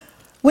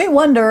We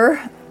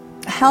wonder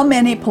how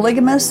many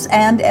polygamists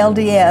and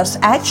LDS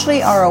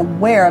actually are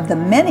aware of the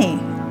many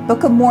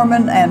Book of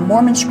Mormon and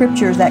Mormon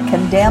scriptures that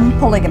condemn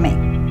polygamy.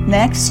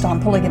 Next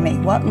on Polygamy,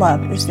 what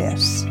love is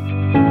this?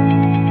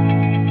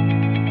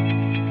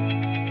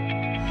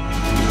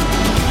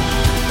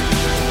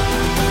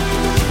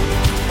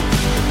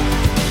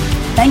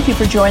 Thank you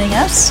for joining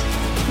us.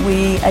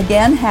 We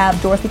again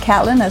have Dorothy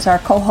Catlin as our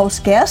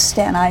co-host guest,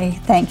 and I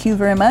thank you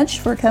very much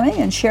for coming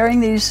and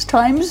sharing these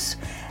times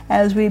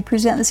as we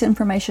present this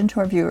information to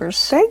our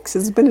viewers. Thanks.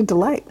 It's been a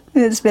delight.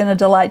 It's been a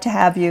delight to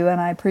have you,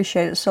 and I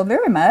appreciate it so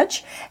very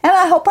much. And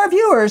I hope our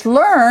viewers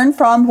learn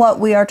from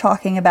what we are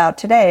talking about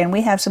today, and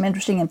we have some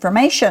interesting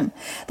information.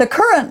 The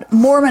current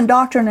Mormon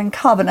Doctrine and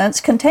Covenants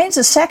contains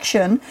a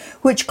section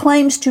which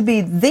claims to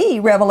be the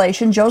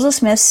revelation Joseph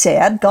Smith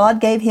said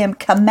God gave him,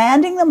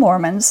 commanding the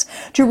Mormons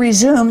to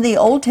resume the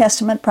Old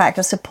Testament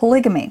practice of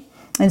polygamy.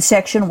 In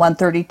section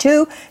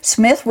 132,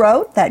 Smith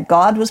wrote that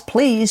God was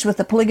pleased with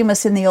the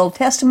polygamists in the Old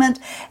Testament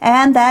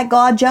and that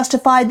God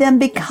justified them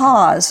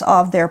because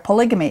of their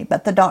polygamy.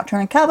 But the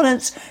Doctrine and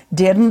Covenants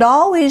didn't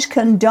always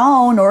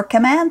condone or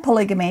command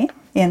polygamy.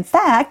 In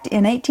fact,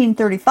 in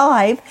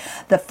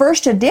 1835, the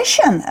first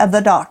edition of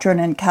the Doctrine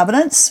and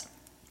Covenants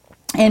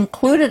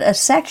included a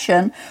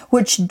section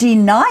which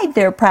denied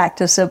their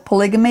practice of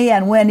polygamy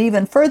and went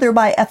even further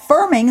by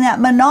affirming that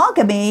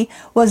monogamy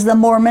was the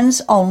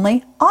Mormons'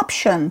 only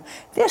option.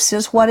 This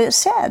is what it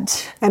said.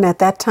 And at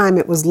that time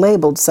it was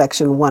labeled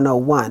Section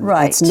 101.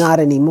 Right. It's not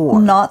anymore.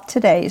 Not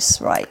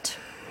today's, right.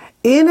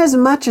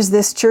 Inasmuch as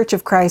this Church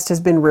of Christ has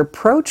been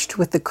reproached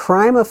with the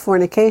crime of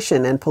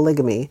fornication and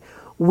polygamy,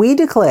 we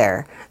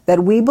declare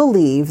that we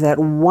believe that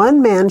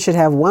one man should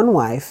have one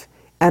wife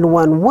and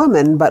one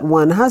woman but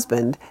one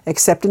husband,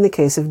 except in the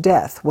case of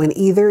death, when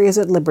either is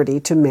at liberty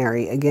to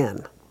marry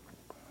again.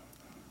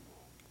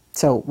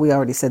 So we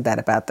already said that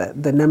about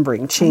the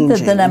numbering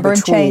changing. The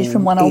numbering changed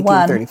from 101.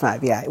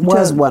 1835, yeah. It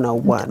was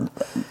 101.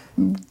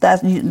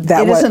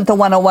 It isn't the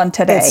 101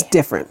 today. It's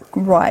different.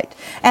 Right.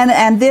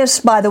 And this,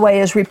 by the way,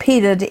 is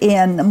repeated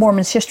in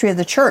Mormon's History of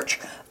the Church,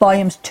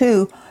 Volumes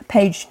 2,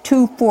 page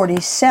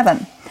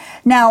 247.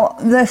 Now,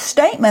 the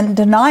statement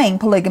denying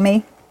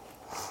polygamy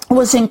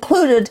was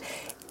included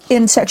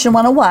in Section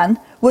 101,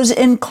 was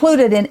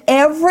included in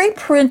every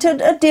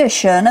printed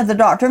edition of the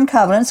Doctrine and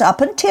Covenants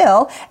up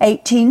until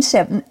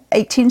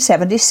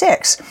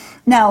 1876.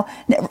 Now,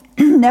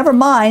 never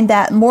mind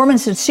that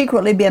Mormons had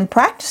secretly been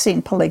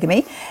practicing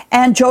polygamy,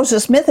 and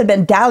Joseph Smith had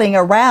been dallying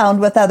around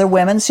with other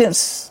women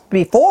since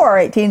before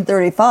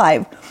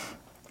 1835.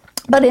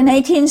 But in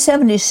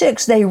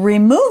 1876, they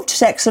removed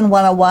Section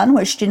 101,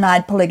 which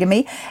denied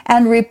polygamy,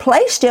 and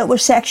replaced it with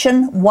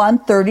Section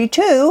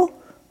 132,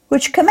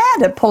 which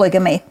commanded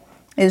polygamy.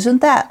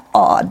 Isn't that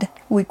odd?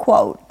 We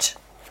quote.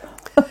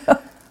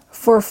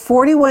 For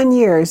 41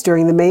 years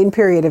during the main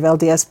period of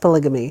LDS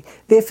polygamy,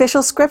 the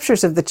official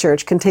scriptures of the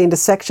church contained a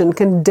section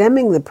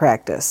condemning the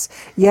practice.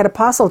 Yet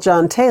Apostle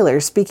John Taylor,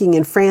 speaking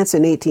in France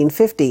in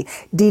 1850,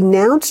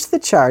 denounced the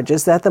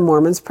charges that the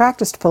Mormons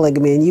practiced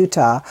polygamy in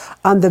Utah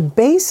on the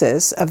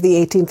basis of the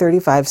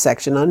 1835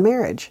 section on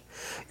marriage.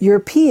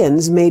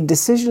 Europeans made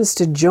decisions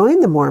to join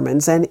the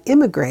Mormons and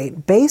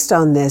immigrate based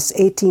on this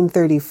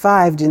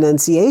 1835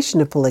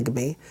 denunciation of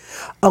polygamy,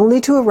 only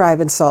to arrive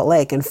in Salt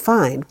Lake and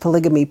find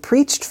polygamy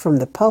preached from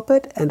the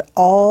pulpit and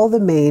all the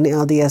main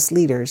LDS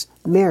leaders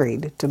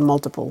married to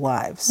multiple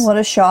wives. What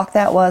a shock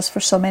that was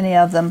for so many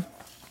of them.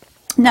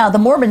 Now, the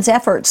Mormons'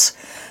 efforts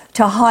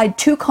to hide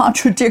two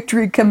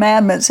contradictory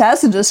commandments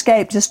hasn't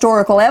escaped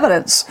historical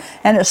evidence,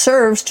 and it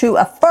serves to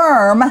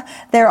affirm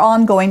their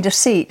ongoing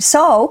deceit.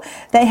 So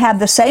they have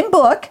the same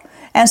book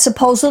and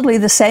supposedly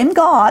the same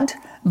God,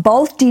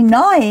 both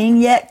denying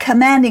yet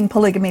commanding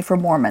polygamy for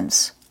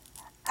Mormons.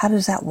 How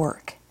does that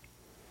work?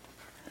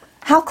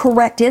 How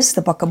correct is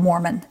the Book of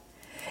Mormon?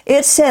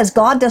 It says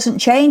God doesn't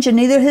change and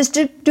neither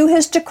do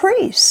his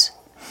decrees.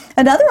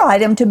 Another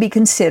item to be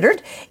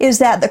considered is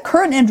that the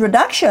current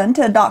introduction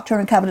to Doctrine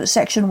and Covenants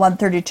section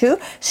 132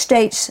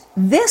 states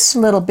this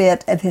little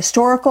bit of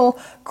historical,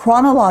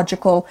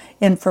 chronological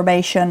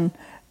information.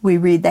 We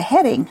read the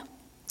heading.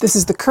 This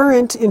is the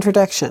current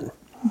introduction.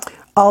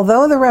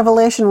 Although the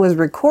revelation was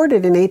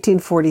recorded in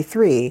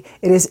 1843,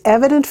 it is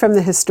evident from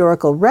the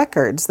historical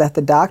records that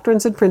the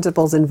doctrines and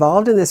principles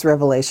involved in this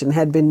revelation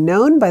had been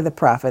known by the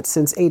prophets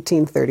since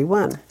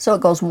 1831. So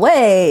it goes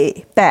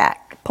way back.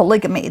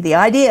 Polygamy, the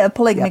idea of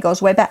polygamy goes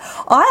way back.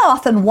 I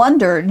often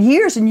wondered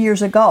years and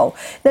years ago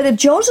that if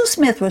Joseph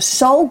Smith was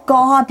so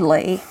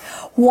godly,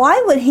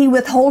 why would he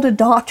withhold a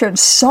doctrine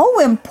so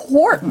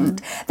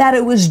important that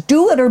it was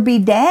do it or be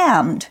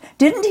damned?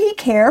 Didn't he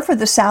care for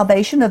the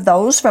salvation of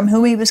those from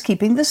whom he was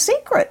keeping the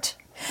secret?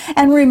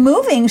 And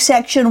removing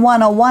Section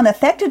 101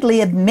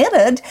 effectively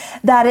admitted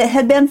that it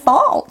had been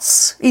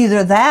false.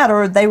 Either that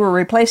or they were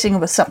replacing it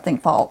with something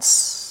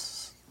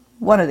false.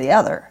 One or the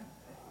other.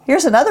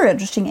 Here's another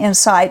interesting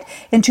insight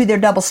into their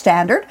double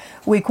standard.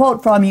 We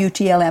quote from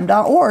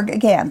utlm.org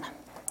again.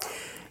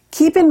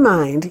 Keep in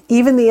mind,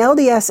 even the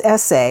LDS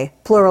essay,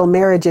 Plural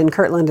Marriage in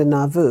Kirtland and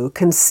Nauvoo,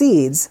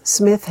 concedes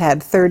Smith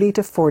had 30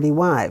 to 40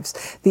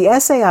 wives. The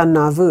essay on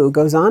Nauvoo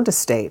goes on to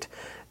state,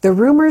 the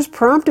rumors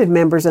prompted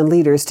members and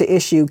leaders to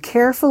issue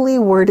carefully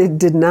worded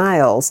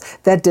denials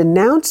that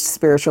denounced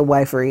spiritual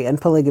wifery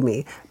and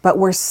polygamy, but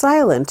were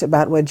silent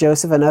about what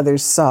Joseph and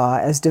others saw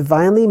as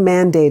divinely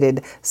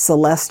mandated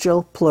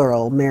celestial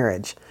plural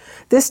marriage.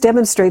 This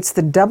demonstrates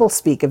the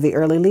doublespeak of the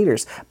early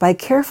leaders. By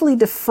carefully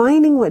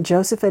defining what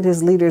Joseph and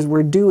his leaders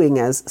were doing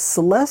as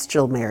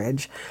celestial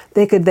marriage,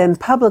 they could then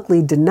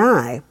publicly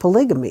deny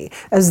polygamy,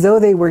 as though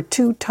they were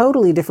two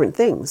totally different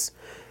things.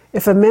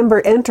 If a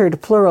member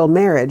entered plural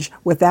marriage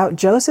without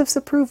Joseph's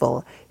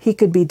approval, he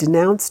could be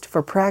denounced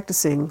for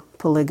practicing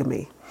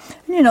polygamy.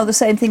 You know, the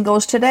same thing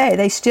goes today.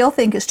 They still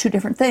think it's two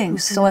different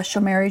things,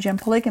 celestial marriage and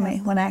polygamy,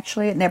 when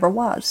actually it never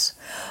was.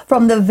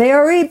 From the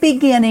very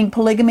beginning,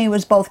 polygamy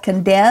was both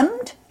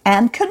condemned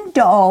and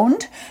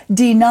condoned,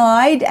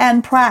 denied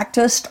and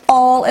practiced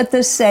all at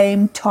the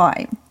same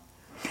time.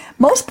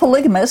 Most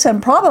polygamists,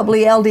 and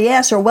probably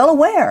LDS, are well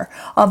aware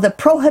of the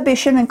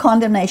prohibition and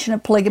condemnation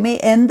of polygamy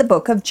in the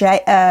book of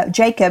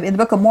Jacob, in the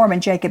Book of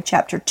Mormon, Jacob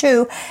chapter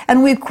 2,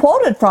 and we've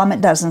quoted from it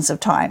dozens of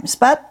times.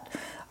 But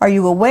are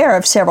you aware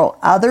of several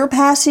other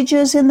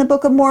passages in the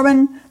Book of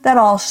Mormon that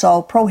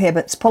also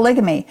prohibits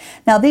polygamy?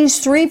 Now, these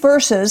 3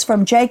 verses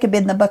from Jacob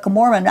in the Book of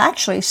Mormon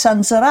actually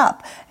sums it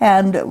up,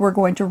 and we're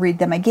going to read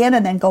them again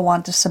and then go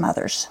on to some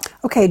others.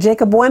 Okay,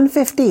 Jacob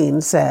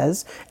 1:15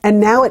 says, And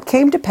now it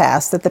came to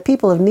pass that the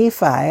people of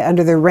Nephi,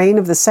 under the reign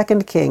of the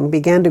second king,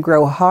 began to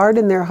grow hard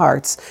in their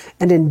hearts,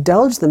 and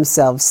indulge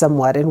themselves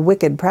somewhat in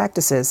wicked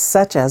practices,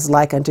 such as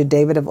like unto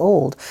David of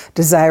old,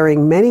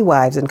 desiring many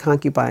wives and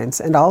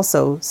concubines, and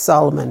also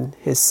Solomon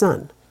his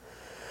son.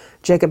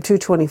 Jacob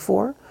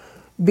 2:24,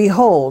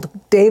 Behold,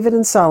 David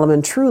and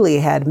Solomon truly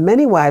had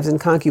many wives and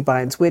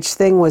concubines, which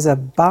thing was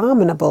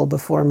abominable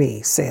before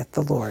me, saith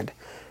the Lord.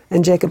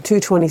 And Jacob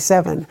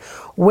 2:27,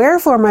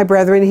 Wherefore, my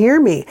brethren,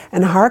 hear me,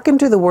 and hearken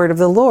to the word of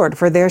the Lord,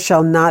 for there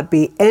shall not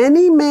be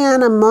any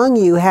man among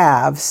you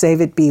have,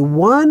 save it be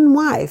one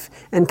wife,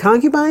 and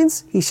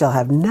concubines he shall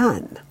have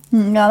none.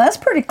 Now, that's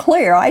pretty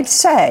clear, I'd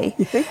say.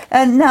 You think?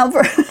 And now,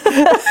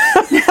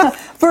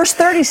 verse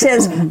 30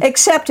 says,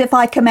 except if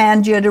I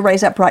command you to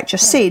raise up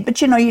righteous seed.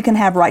 But you know, you can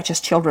have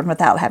righteous children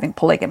without having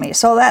polygamy.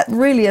 So that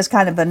really is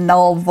kind of a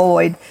null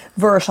void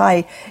verse,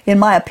 in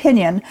my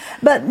opinion.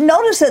 But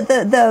notice that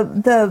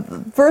the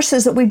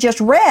verses that we just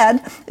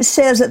read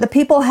says that the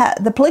people,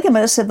 the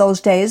polygamists of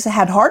those days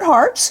had hard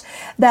hearts,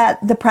 that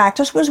the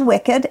practice was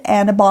wicked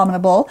and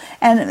abominable.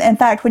 And in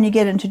fact, when you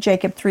get into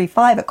Jacob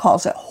 3:5, it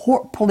calls it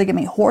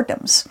polygamy whoredoms.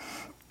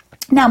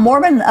 Now,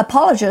 Mormon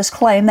apologists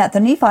claim that the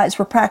Nephites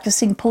were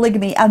practicing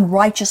polygamy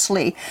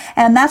unrighteously,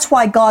 and that's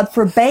why God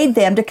forbade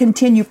them to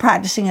continue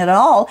practicing it at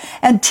all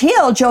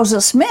until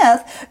Joseph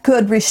Smith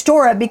could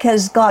restore it,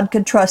 because God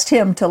could trust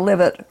him to live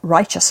it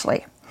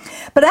righteously.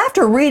 But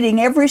after reading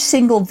every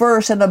single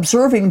verse and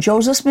observing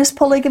Joseph Smith's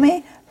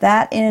polygamy,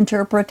 that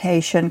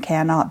interpretation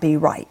cannot be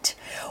right.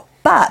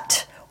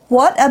 But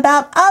what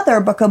about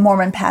other Book of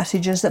Mormon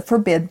passages that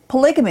forbid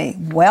polygamy?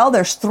 Well,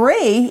 there's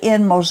 3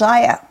 in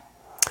Mosiah.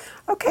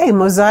 Okay,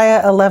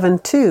 Mosiah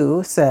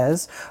 11:2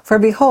 says, For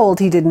behold,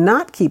 he did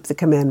not keep the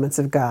commandments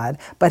of God,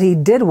 but he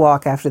did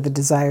walk after the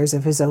desires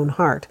of his own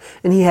heart.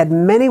 And he had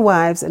many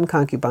wives and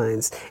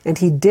concubines, and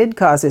he did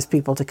cause his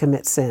people to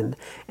commit sin,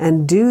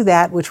 and do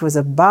that which was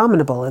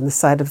abominable in the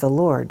sight of the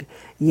Lord.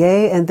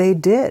 Yea, and they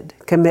did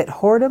commit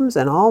whoredoms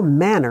and all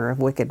manner of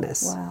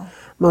wickedness. Wow.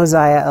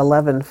 Mosiah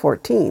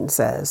 11:14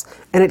 says,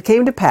 And it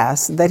came to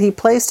pass that he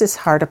placed his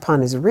heart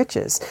upon his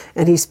riches,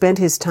 and he spent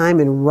his time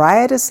in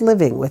riotous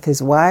living with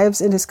his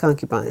wives and his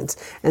concubines,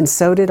 and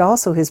so did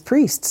also his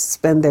priests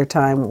spend their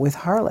time with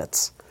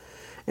harlots.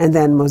 And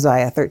then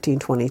Mosiah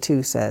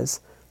 13:22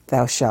 says,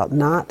 Thou shalt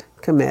not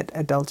commit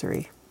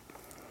adultery.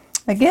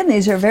 Again,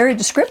 these are very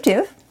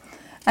descriptive.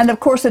 And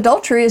of course,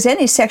 adultery is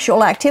any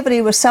sexual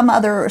activity with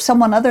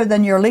someone other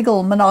than your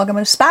legal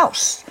monogamous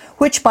spouse,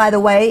 which, by the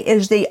way,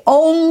 is the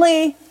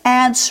only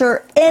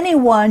answer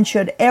anyone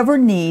should ever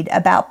need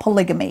about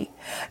polygamy.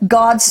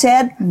 God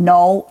said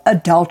no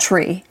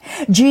adultery.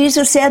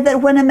 Jesus said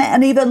that when a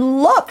man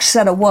even looks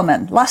at a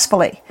woman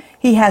lustfully,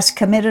 he has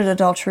committed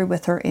adultery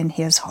with her in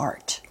his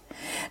heart.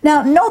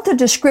 Now, note the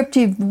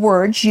descriptive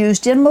words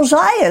used in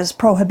Mosiah's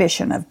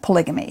prohibition of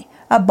polygamy: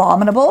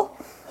 abominable,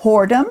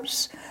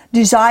 whoredoms,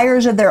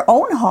 desires of their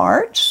own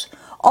hearts,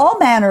 all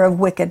manner of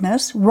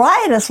wickedness,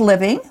 riotous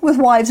living with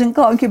wives and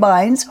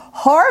concubines,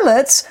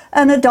 harlots,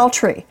 and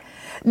adultery.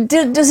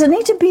 Does it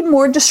need to be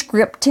more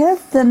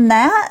descriptive than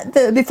that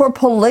before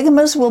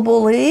polygamists will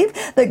believe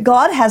that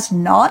God has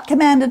not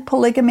commanded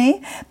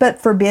polygamy,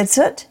 but forbids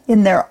it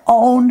in their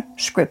own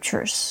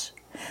scriptures?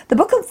 The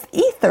book of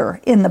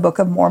Ether in the Book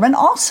of Mormon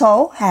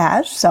also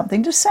has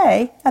something to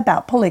say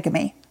about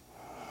polygamy.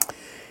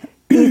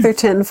 Ether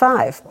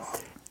 10:5.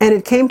 And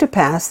it came to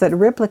pass that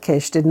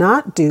Riplakish did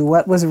not do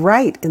what was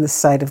right in the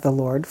sight of the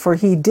Lord, for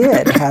he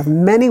did have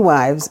many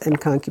wives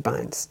and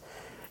concubines.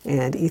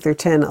 And Ether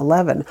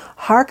 10:11,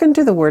 hearken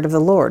to the word of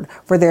the Lord,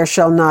 for there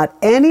shall not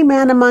any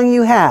man among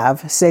you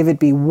have, save it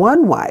be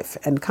one wife,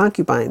 and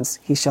concubines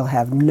he shall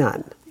have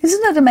none.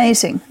 Isn't it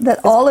amazing that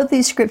all of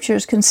these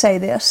scriptures can say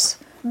this,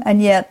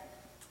 and yet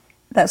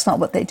that's not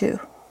what they do?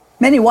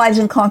 Many wives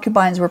and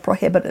concubines were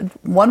prohibited.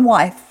 One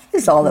wife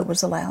is all that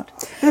was allowed.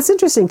 And it's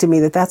interesting to me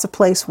that that's a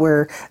place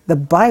where the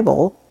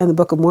Bible and the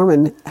Book of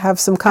Mormon have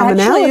some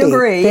commonality. Actually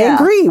agree, They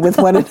agree with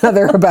one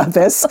another about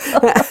this,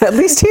 at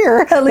least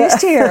here. At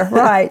least here,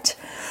 right.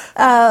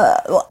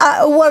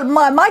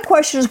 My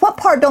question is, what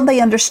part don't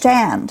they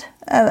understand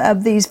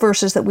of these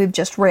verses that we've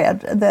just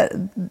read?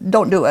 That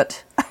don't do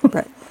it.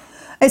 Right.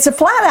 It's a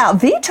flat-out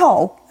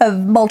veto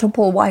of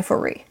multiple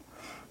wifery.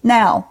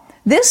 Now,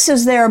 this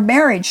is their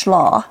marriage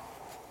law,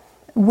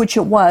 which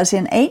it was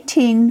in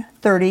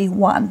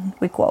 1831,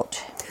 we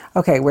quote.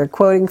 Okay, we're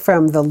quoting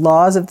from the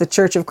Laws of the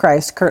Church of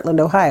Christ, Kirtland,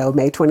 Ohio,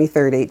 May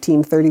 23rd,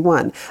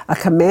 1831. A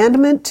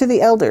commandment to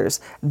the elders,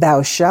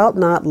 thou shalt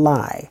not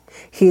lie.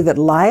 He that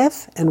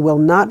lieth and will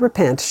not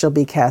repent shall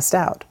be cast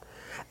out.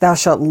 Thou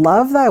shalt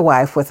love thy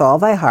wife with all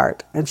thy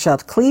heart, and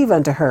shalt cleave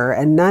unto her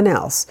and none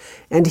else.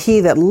 And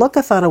he that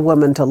looketh on a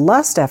woman to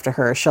lust after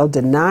her shall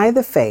deny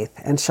the faith,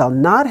 and shall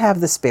not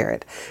have the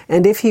Spirit.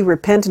 And if he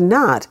repent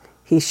not,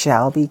 he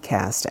shall be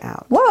cast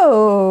out.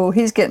 Whoa,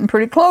 he's getting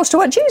pretty close to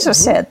what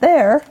Jesus said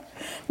there.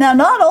 Now,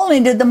 not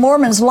only did the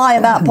Mormons lie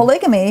about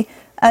polygamy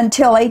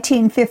until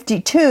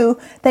 1852,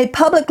 they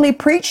publicly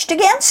preached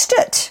against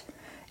it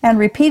and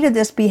repeated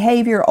this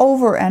behavior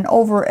over and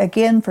over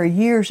again for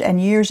years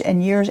and years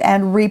and years,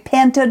 and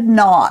repented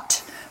not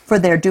for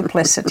their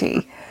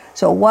duplicity.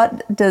 So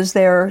what does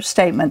their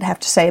statement have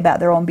to say about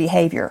their own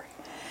behavior?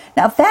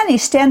 Now, Fanny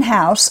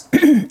Stenhouse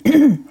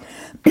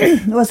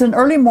was an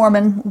early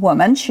Mormon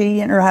woman.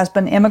 She and her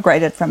husband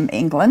immigrated from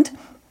England.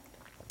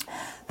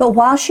 But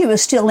while she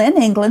was still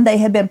in England, they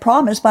had been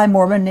promised by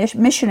Mormon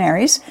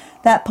missionaries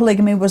that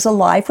polygamy was a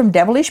lie from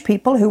devilish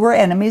people who were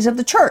enemies of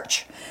the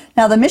church.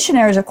 Now, the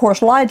missionaries, of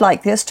course, lied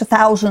like this to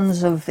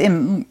thousands of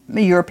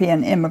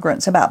European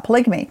immigrants about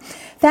polygamy.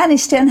 Fanny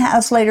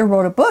Stenhouse later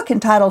wrote a book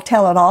entitled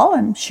Tell It All,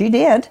 and she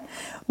did.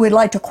 We'd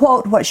like to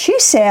quote what she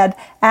said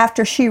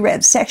after she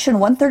read section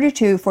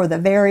 132 for the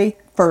very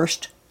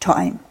first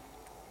time.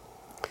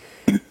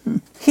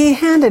 He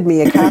handed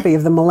me a copy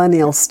of the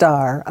Millennial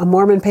Star, a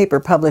Mormon paper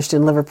published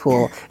in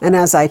Liverpool, and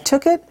as I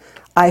took it,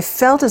 I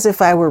felt as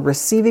if I were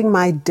receiving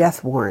my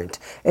death warrant.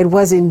 It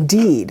was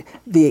indeed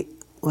the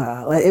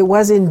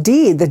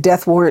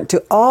death warrant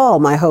to all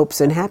my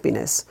hopes and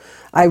happiness.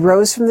 I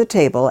rose from the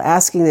table,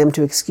 asking them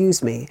to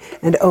excuse me,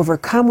 and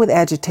overcome with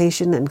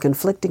agitation and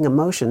conflicting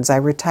emotions, I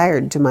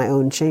retired to my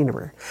own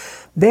chamber.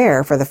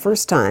 There, for the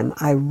first time,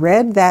 I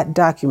read that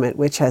document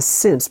which has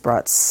since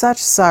brought such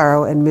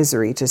sorrow and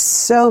misery to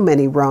so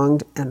many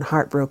wronged and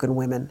heartbroken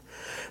women.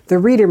 The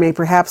reader may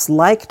perhaps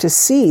like to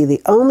see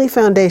the only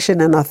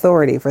foundation and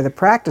authority for the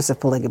practice of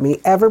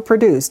polygamy ever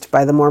produced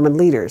by the Mormon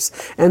leaders.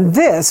 And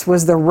this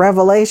was the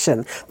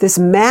revelation, this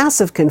mass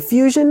of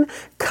confusion,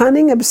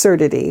 cunning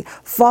absurdity,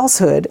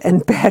 falsehood,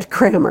 and bad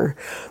grammar.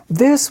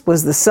 This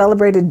was the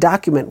celebrated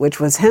document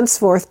which was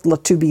henceforth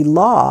to be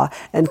law,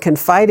 and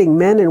confiding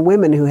men and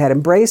women who had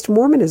embraced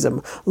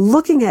Mormonism,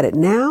 looking at it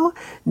now,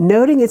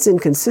 noting its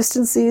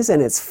inconsistencies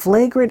and its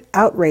flagrant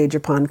outrage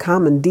upon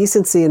common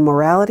decency and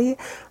morality,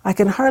 I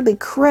can hardly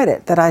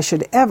credit that I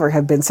should ever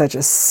have been such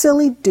a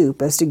silly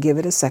dupe as to give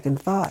it a second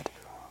thought.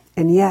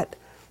 And yet,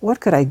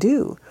 what could I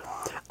do?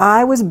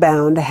 I was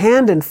bound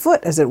hand and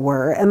foot, as it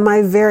were, and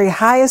my very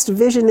highest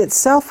vision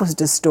itself was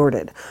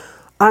distorted.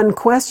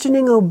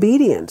 Unquestioning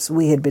obedience,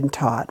 we had been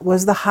taught,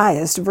 was the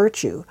highest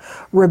virtue.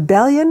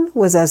 Rebellion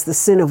was as the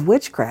sin of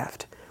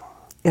witchcraft.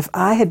 If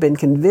I had been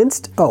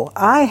convinced,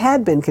 I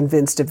had been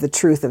convinced of the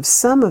truth of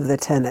some of the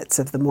tenets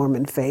of the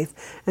Mormon faith,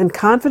 and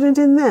confident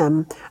in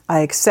them, I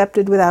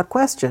accepted without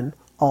question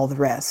all the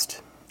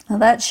rest. Now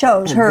that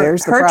shows her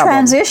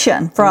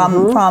transition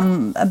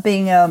from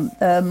being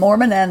a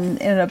Mormon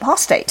and an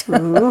apostate.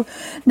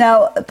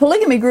 Now,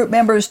 polygamy group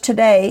members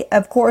today,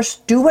 of course,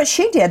 do what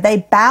she did.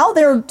 They bow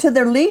to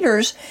their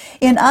leaders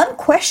in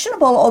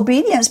unquestionable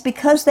obedience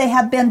because they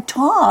have been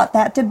taught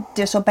that to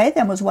disobey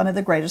them was one of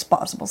the greatest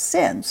possible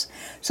sins.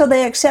 So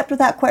they accept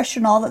without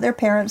question all that their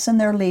parents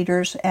and their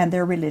leaders and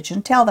their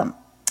religion tell them.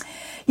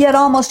 Yet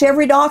almost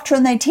every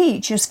doctrine they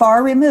teach is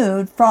far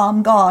removed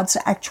from God's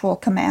actual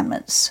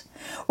commandments.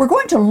 We're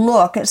going to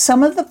look at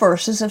some of the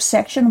verses of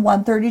section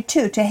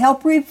 132 to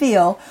help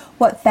reveal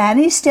what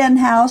Fanny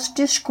Stenhouse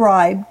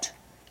described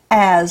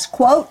as,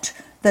 quote,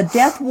 the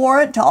death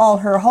warrant to all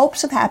her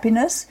hopes of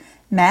happiness,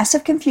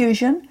 massive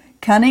confusion,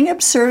 cunning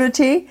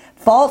absurdity,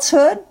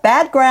 falsehood,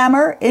 bad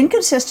grammar,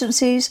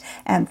 inconsistencies,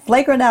 and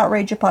flagrant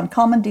outrage upon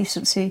common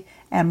decency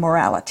and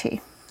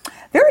morality.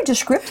 Very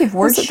descriptive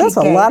words she gave. That's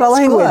a lot of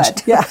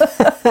language.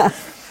 Yeah.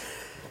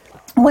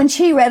 When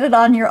she read it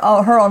on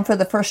her own for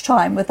the first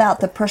time, without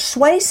the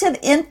persuasive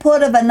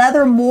input of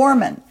another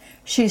Mormon,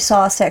 she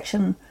saw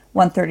section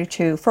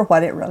 132 for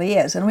what it really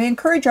is. And we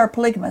encourage our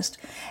polygamist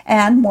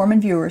and Mormon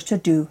viewers to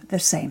do the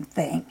same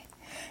thing.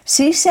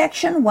 See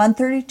section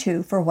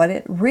 132 for what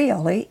it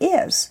really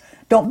is.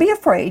 Don't be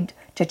afraid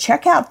to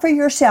check out for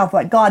yourself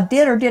what God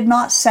did or did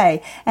not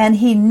say, and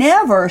He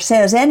never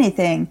says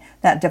anything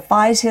that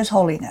defies His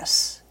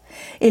holiness.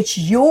 It's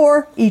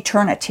your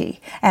eternity,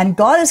 and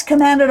God has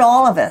commanded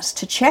all of us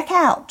to check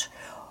out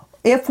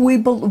if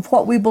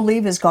what we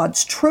believe is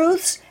God's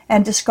truths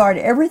and discard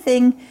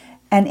everything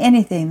and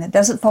anything that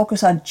doesn't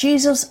focus on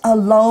Jesus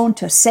alone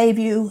to save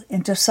you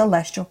into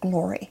celestial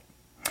glory.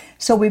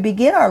 So we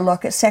begin our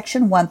look at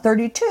section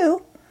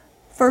 132,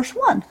 verse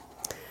 1.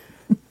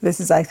 This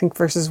is, I think,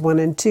 verses 1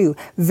 and 2.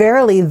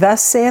 Verily,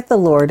 thus saith the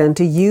Lord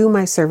unto you,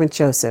 my servant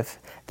Joseph,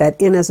 that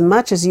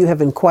inasmuch as you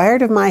have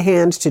inquired of my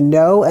hand to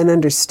know and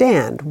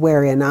understand,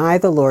 wherein I,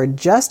 the Lord,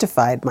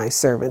 justified my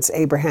servants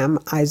Abraham,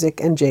 Isaac,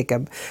 and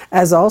Jacob,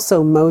 as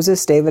also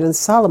Moses, David, and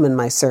Solomon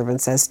my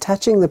servants, as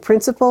touching the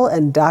principle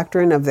and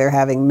doctrine of their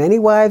having many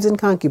wives and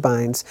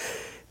concubines,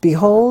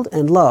 behold,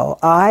 and lo,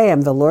 I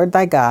am the Lord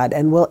thy God,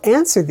 and will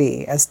answer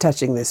thee as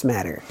touching this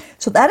matter.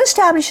 So that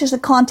establishes the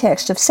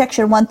context of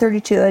section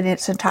 132 in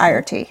its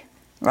entirety,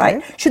 right?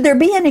 Okay. Should there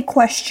be any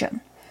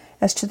question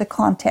as to the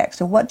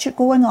context of what's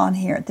going on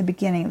here at the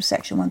beginning of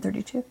section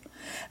 132?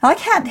 Now, I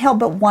can't help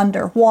but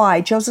wonder why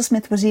Joseph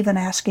Smith was even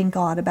asking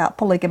God about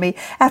polygamy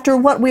after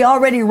what we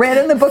already read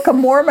in the Book of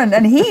Mormon,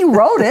 and he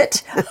wrote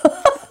it.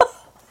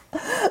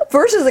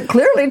 Verses that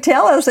clearly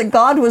tell us that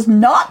God was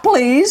not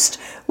pleased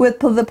with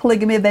the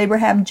polygamy of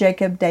Abraham,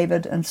 Jacob,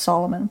 David, and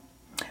Solomon.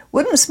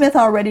 Wouldn't Smith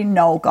already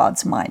know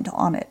God's mind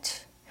on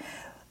it?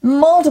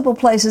 Multiple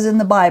places in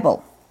the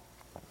Bible,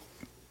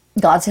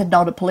 God said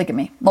no to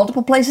polygamy.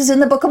 Multiple places in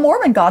the Book of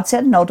Mormon, God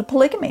said no to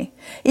polygamy.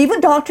 Even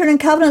Doctrine and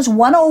Covenants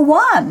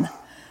 101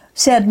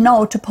 said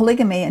no to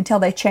polygamy until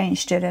they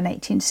changed it in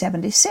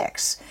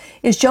 1876.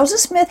 Is Joseph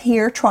Smith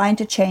here trying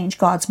to change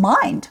God's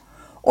mind?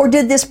 Or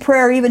did this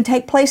prayer even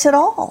take place at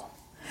all?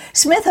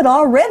 Smith had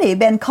already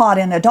been caught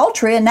in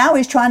adultery, and now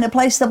he's trying to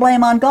place the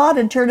blame on God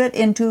and turn it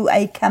into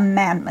a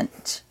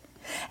commandment.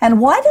 And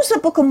why does the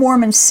Book of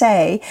Mormon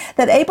say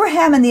that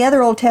Abraham and the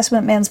other Old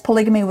Testament men's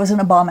polygamy was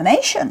an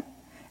abomination?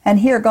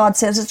 And here God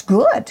says it's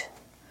good.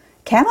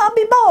 Cannot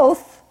be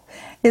both.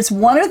 It's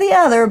one or the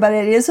other, but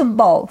it isn't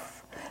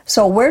both.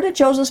 So where did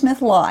Joseph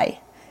Smith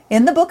lie?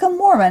 In the Book of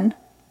Mormon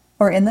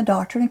or in the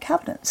Doctrine and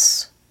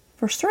Covenants?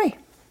 Verse 3.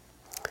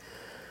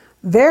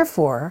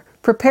 Therefore,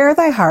 prepare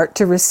thy heart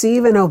to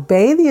receive and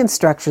obey the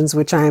instructions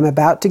which I am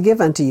about to give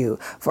unto you.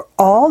 For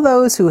all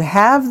those who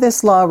have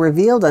this law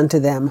revealed unto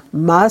them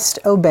must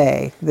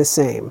obey the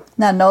same.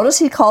 Now notice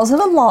he calls it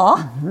a law.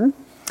 Mm-hmm.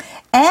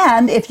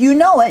 And if you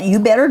know it, you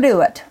better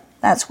do it.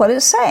 That's what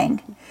it's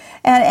saying.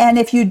 And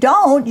if you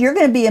don't, you're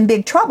going to be in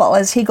big trouble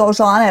as he goes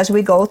on, as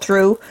we go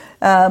through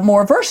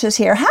more verses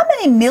here. How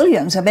many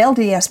millions of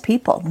LDS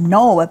people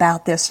know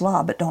about this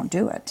law but don't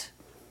do it?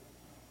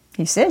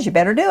 He says you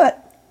better do it.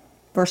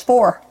 Verse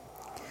 4.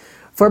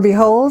 For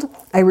behold,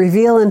 I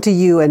reveal unto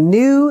you a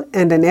new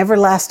and an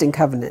everlasting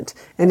covenant,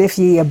 and if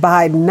ye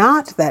abide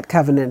not that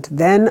covenant,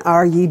 then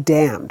are ye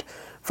damned.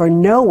 For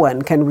no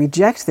one can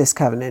reject this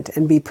covenant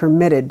and be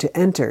permitted to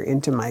enter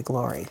into my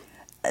glory.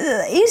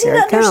 Easy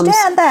to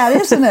understand that,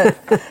 isn't it?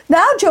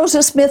 Now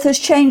Joseph Smith has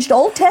changed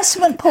Old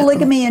Testament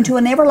polygamy into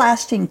an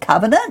everlasting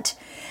covenant,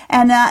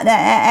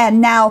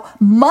 and now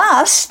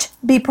must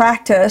be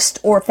practiced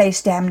or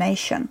face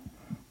damnation.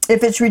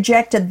 If it's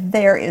rejected,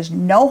 there is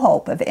no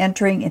hope of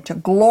entering into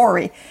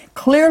glory,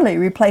 clearly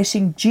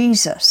replacing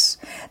Jesus.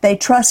 They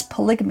trust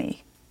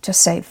polygamy to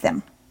save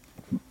them.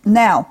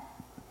 Now,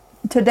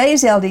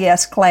 today's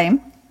LDS claim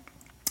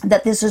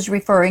that this is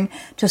referring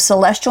to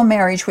celestial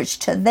marriage, which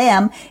to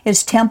them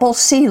is temple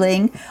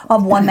sealing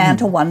of one man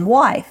to one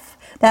wife.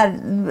 That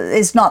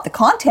is not the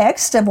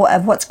context of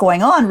what's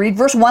going on. Read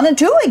verse 1 and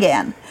 2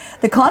 again.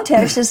 The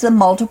context is the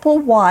multiple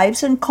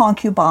wives and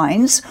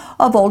concubines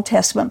of Old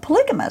Testament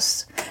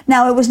polygamists.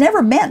 Now, it was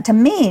never meant to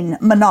mean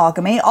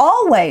monogamy.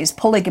 Always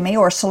polygamy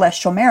or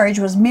celestial marriage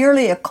was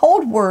merely a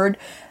code word,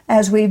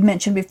 as we've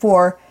mentioned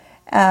before,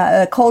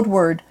 a code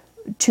word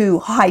to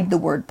hide the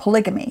word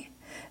polygamy.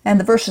 And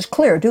the verse is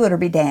clear, do it or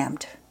be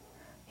damned.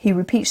 He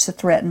repeats the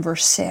threat in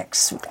verse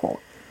 6, quote.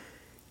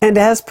 And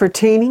as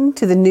pertaining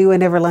to the new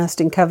and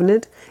everlasting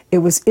covenant, it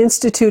was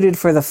instituted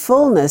for the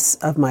fullness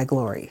of my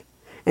glory.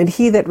 And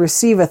he that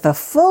receiveth the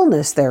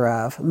fullness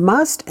thereof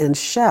must and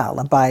shall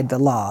abide the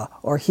law,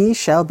 or he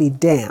shall be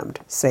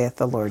damned, saith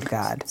the Lord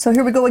God. So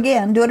here we go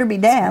again, do it or be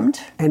damned.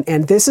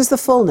 And this is the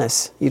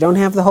fullness. You don't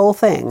have the whole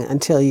thing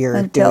until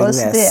you're doing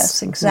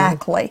this.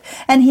 Exactly.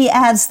 Mm-hmm. And he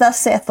adds, thus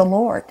saith the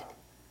Lord,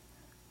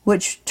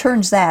 which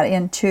turns that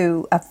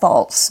into a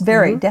false,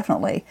 very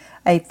definitely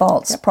a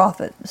false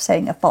prophet,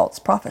 saying a false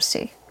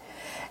prophecy.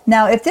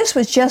 Now, if this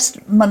was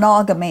just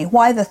monogamy,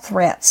 why the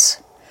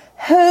threats?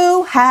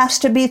 Who has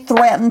to be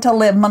threatened to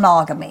live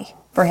monogamy,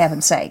 for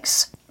heaven's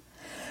sakes?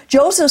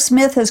 Joseph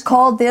Smith has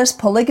called this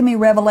polygamy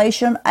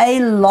revelation a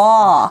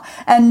law,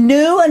 a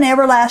new and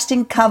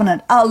everlasting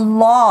covenant, a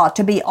law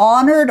to be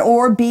honored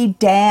or be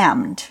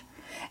damned.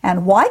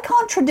 And why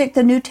contradict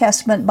the New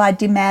Testament by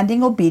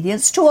demanding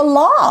obedience to a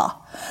law?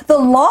 The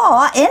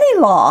law, any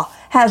law,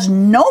 has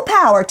no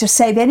power to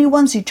save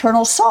anyone's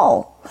eternal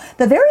soul.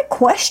 The very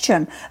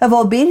question of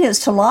obedience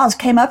to laws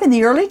came up in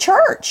the early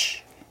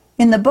church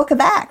in the book of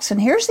Acts.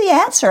 And here's the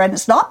answer. And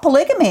it's not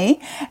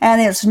polygamy,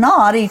 and it's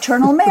not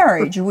eternal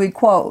marriage, we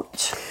quote.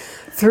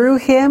 Through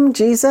him,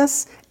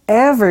 Jesus,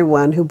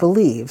 everyone who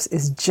believes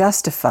is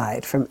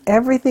justified from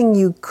everything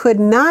you could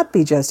not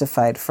be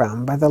justified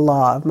from by the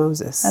law of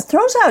Moses. That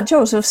throws out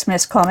Joseph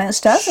Smith's comments,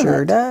 doesn't it?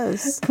 Sure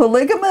does.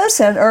 Polygamists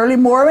and early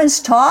Mormons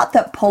taught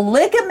that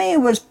polygamy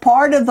was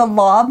part of the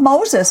law of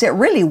Moses. It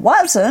really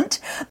wasn't.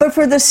 But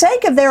for the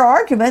sake of their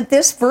argument,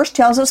 this verse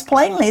tells us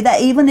plainly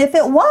that even if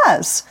it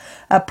was,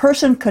 a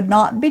person could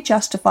not be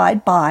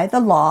justified by the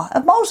law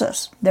of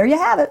Moses. There you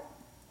have it.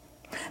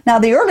 Now,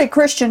 the early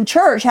Christian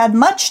church had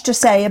much to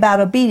say about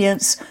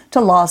obedience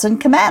to laws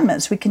and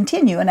commandments. We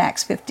continue in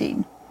Acts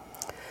 15.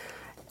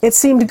 It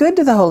seemed good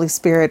to the Holy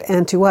Spirit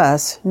and to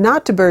us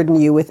not to burden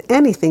you with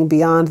anything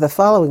beyond the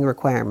following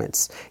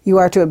requirements. You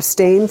are to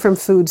abstain from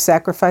food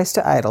sacrificed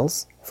to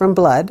idols, from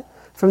blood,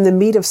 from the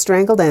meat of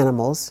strangled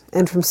animals,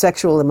 and from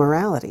sexual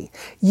immorality.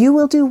 You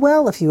will do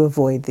well if you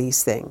avoid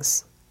these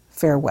things.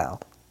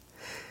 Farewell.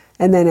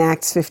 And then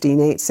Acts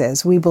 15:8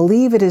 says, we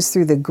believe it is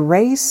through the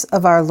grace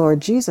of our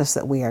Lord Jesus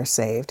that we are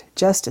saved,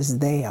 just as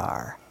they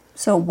are.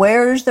 So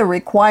where's the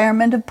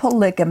requirement of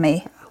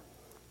polygamy?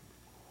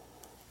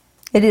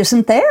 It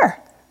isn't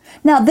there.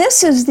 Now,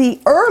 this is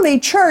the early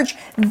church,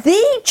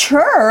 the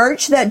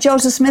church that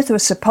Joseph Smith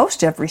was supposed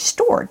to have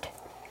restored.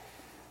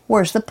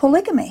 Where's the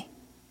polygamy?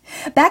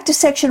 Back to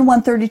section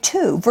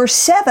 132, verse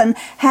 7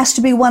 has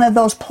to be one of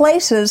those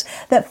places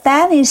that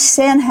Fanny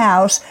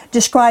Stenhouse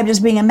described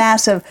as being a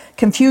mass of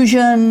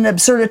confusion,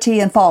 absurdity,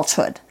 and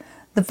falsehood.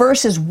 The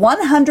verse is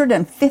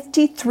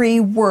 153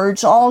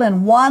 words, all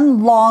in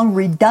one long,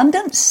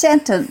 redundant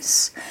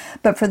sentence.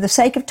 But for the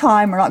sake of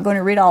time, we're not going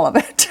to read all of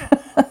it.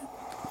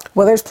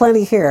 Well, there's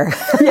plenty here.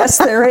 Yes,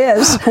 there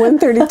is.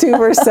 132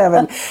 verse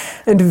 7.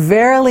 And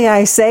verily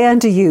I say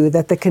unto you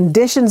that the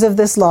conditions of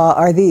this law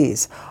are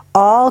these.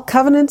 All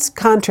covenants,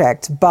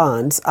 contracts,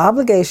 bonds,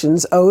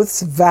 obligations,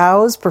 oaths,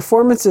 vows,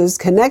 performances,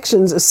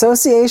 connections,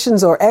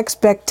 associations, or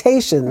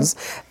expectations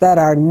that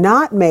are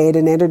not made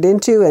and entered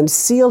into and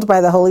sealed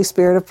by the Holy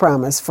Spirit of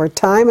promise for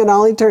time and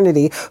all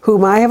eternity,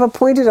 whom I have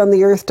appointed on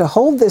the earth to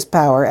hold this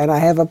power, and I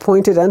have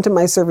appointed unto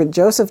my servant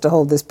Joseph to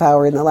hold this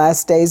power in the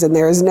last days, and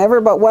there is never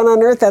but one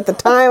on earth at the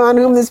time on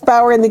whom this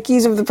power and the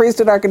keys of the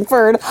priesthood are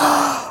conferred,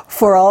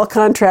 for all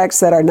contracts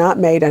that are not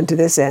made unto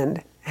this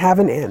end have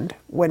an end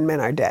when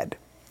men are dead.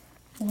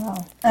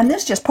 Wow. And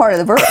this is just part of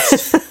the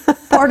verse,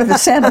 part of the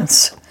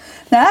sentence.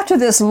 Now, after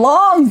this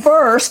long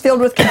verse filled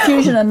with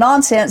confusion and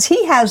nonsense,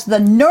 he has the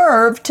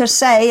nerve to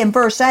say in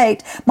verse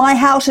 8, my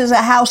house is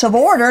a house of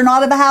order,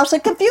 not of a house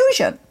of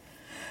confusion.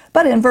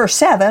 But in verse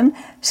 7,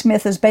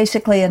 Smith is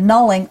basically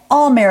annulling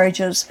all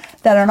marriages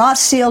that are not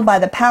sealed by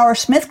the power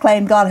Smith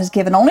claimed God has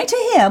given only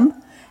to him.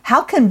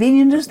 How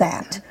convenient is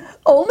that?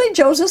 Only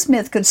Joseph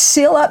Smith could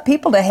seal up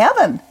people to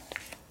heaven.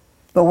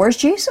 But where's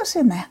Jesus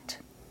in that?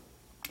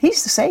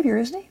 He's the Savior,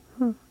 isn't he?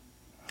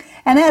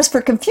 And as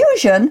for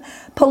confusion,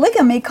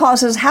 polygamy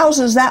causes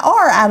houses that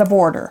are out of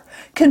order.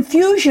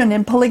 Confusion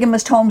in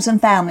polygamist homes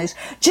and families.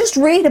 Just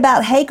read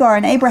about Hagar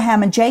and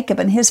Abraham and Jacob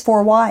and his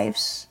 4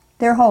 wives.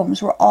 Their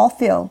homes were all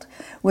filled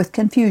with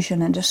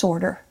confusion and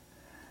disorder.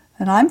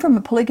 And I'm from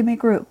a polygamy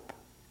group,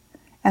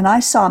 and I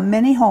saw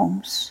many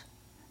homes,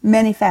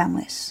 many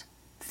families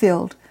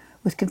filled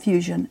with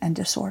confusion and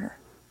disorder.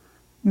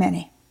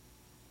 Many.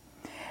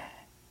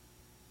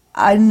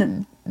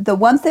 The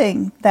one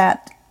thing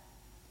that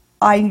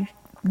I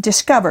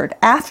discovered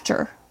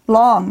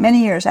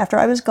many years after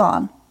I was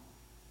gone,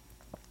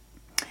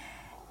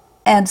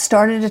 and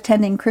started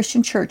attending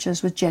Christian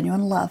churches with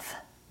genuine love.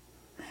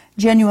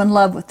 Genuine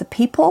love with the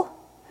people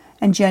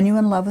and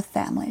genuine love with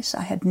families.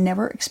 I had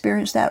never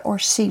experienced that or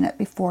seen it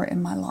before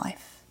in my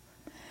life.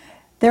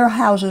 Their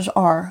houses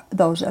are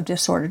those of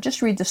disorder.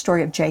 Just read the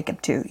story of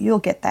Jacob too. You'll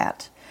get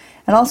that.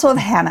 And also of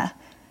Hannah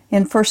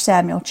in 1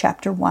 Samuel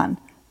chapter 1.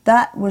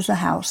 That was a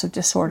house of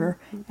disorder,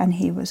 and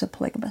he was a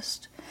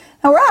polygamist.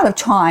 Now, we're out of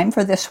time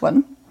for this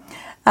one,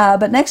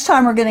 but next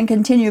time we're going to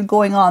continue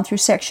going on through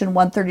section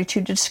 132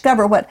 to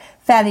discover what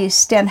Fanny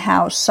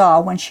Stenhouse saw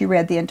when she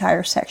read the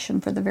entire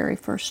section for the very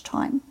first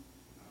time.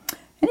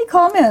 Any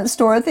comments,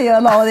 Dorothy,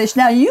 on all of this?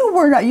 Now, you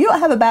don't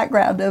have a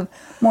background of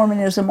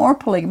Mormonism or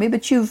polygamy,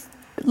 but you've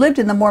lived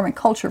in the Mormon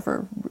culture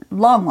for a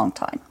long, long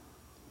time.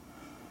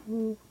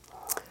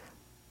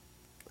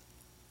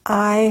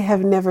 I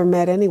have never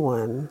met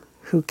anyone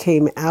who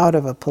came out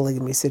of a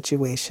polygamy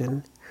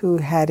situation who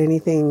had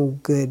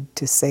anything good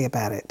to say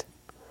about it.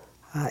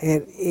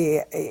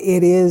 It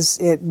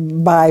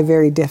by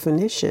very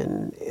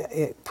definition,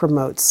 it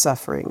promotes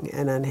suffering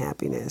and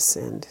unhappiness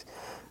and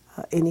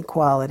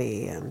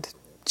inequality and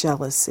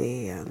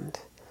jealousy and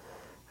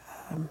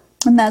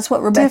that's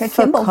what Rebecca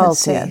Kimball had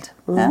said.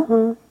 Mm-hmm.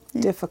 Huh?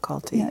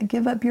 Difficulty. Yeah,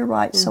 give up your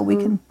rights so we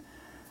can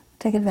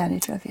take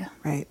advantage of you.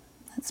 Right.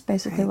 That's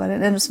basically what it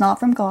is. And it's not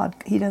from God.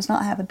 He does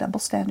not have a double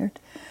standard.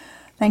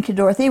 Thank you,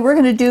 Dorothy. We're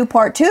going to do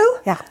part 2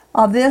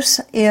 of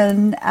this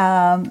in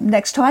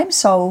next time.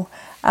 So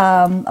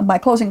my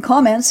closing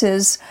comments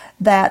is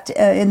that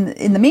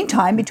in the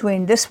meantime,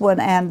 between this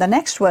one and the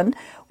next one,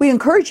 we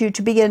encourage you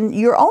to begin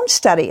your own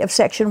study of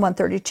Section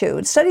 132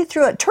 and study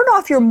through it. Turn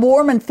off your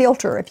Mormon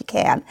filter if you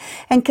can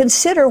and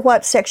consider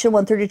what Section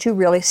 132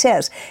 really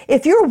says.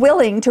 If you're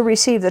willing to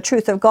receive the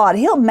truth of God,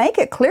 He'll make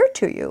it clear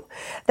to you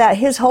that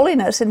His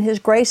holiness and His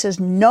grace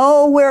is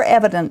nowhere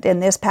evident in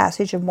this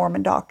passage of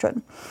Mormon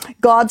doctrine.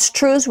 God's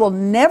truths will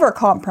never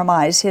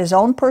compromise His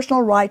own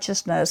personal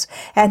righteousness,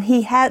 and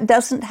He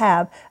doesn't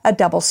have a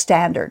double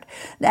standard.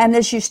 And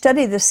as you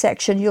study this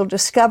section, you'll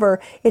discover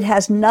it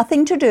has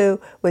nothing to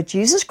do with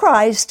Jesus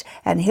Christ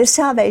and His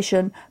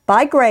salvation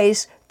by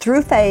grace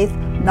through faith,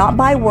 not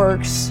by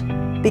works,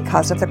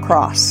 because of the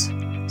cross.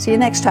 See you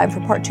next time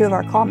for part 2 of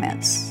our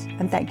comments,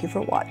 and thank you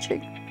for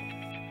watching.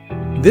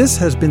 This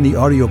has been the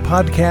audio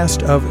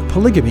podcast of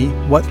Polygamy,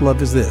 What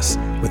Love Is This?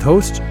 With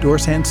host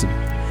Doris Hanson.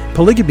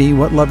 Polygamy,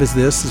 What Love Is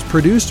This? Is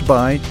produced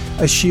by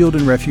A Shield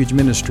and Refuge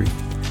Ministry.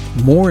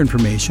 More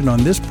information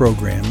on this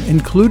program,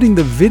 including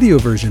the video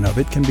version of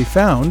it, can be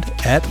found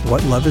at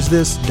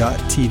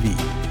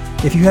whatloveisthis.tv.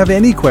 If you have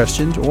any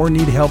questions or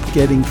need help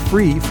getting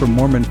free from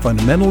Mormon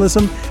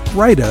fundamentalism,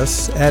 write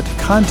us at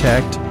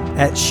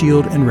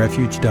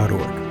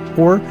contact@shieldandrefuge.org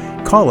or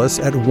call us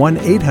at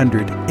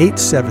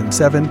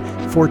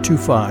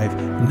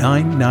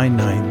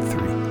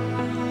 1-800-877-425-9993.